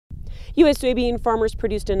U.S. soybean farmers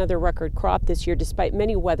produced another record crop this year despite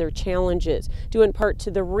many weather challenges, due in part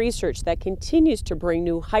to the research that continues to bring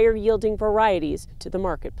new higher-yielding varieties to the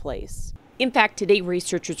marketplace. In fact, today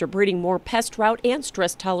researchers are breeding more pest route and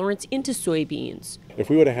stress tolerance into soybeans. If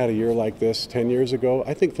we would have had a year like this 10 years ago,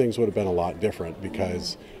 I think things would have been a lot different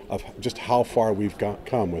because of just how far we've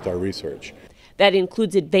come with our research. That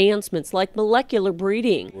includes advancements like molecular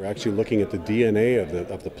breeding. We're actually looking at the DNA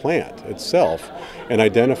of the plant itself and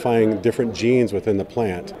identifying different genes within the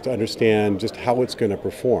plant to understand just how it's going to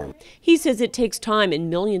perform. He says it takes time and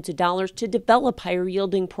millions of dollars to develop higher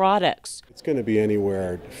yielding products. It's going to be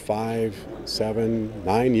anywhere 5, 7,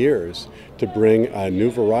 9 years to bring a new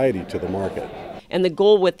variety to the market. And the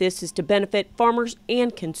goal with this is to benefit farmers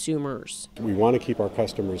and consumers. We want to keep our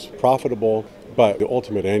customers profitable, but the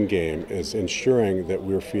ultimate end game is ensuring that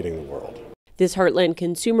we're feeding the world. This Heartland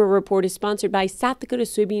Consumer Report is sponsored by South Dakota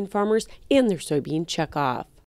soybean farmers and their soybean checkoff.